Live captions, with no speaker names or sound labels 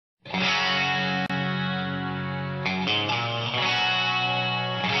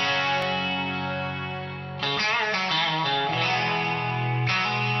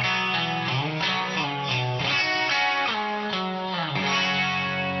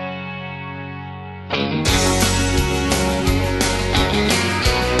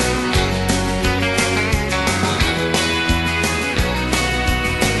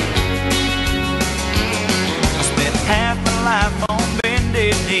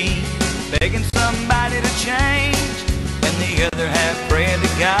me, begging somebody to change, and the other half praying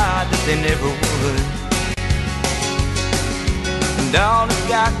to God that they never would. And all it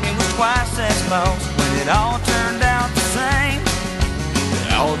got me was twice as lost when it all turned out the same. But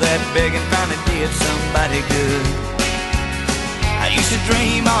all that begging finally did somebody good. I used to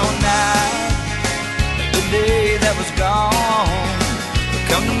dream all night of the day that was gone, but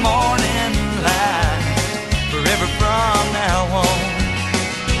come the morning light, forever from now on,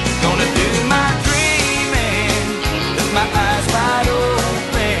 gonna do my dreaming with my eyes wide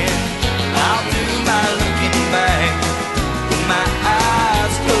open. I'll do my looking back with my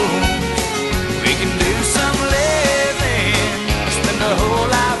eyes closed. We can do some living, spend the whole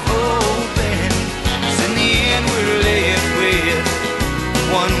life hoping, 'cause in the end we're left with the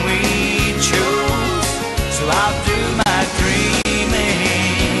one we chose. So I'll do my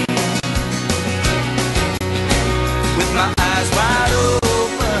dreaming with my eyes wide open.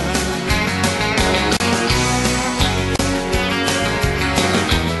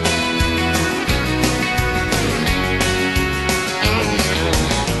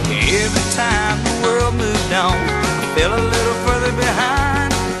 Every time the world moved on, I fell a little further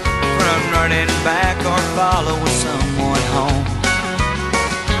behind, from running back or following someone home,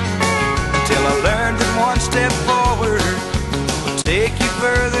 until I learned that one step forward will take you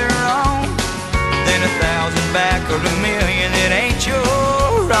further on than 1,000 back or 1,000,000 that ain't yours.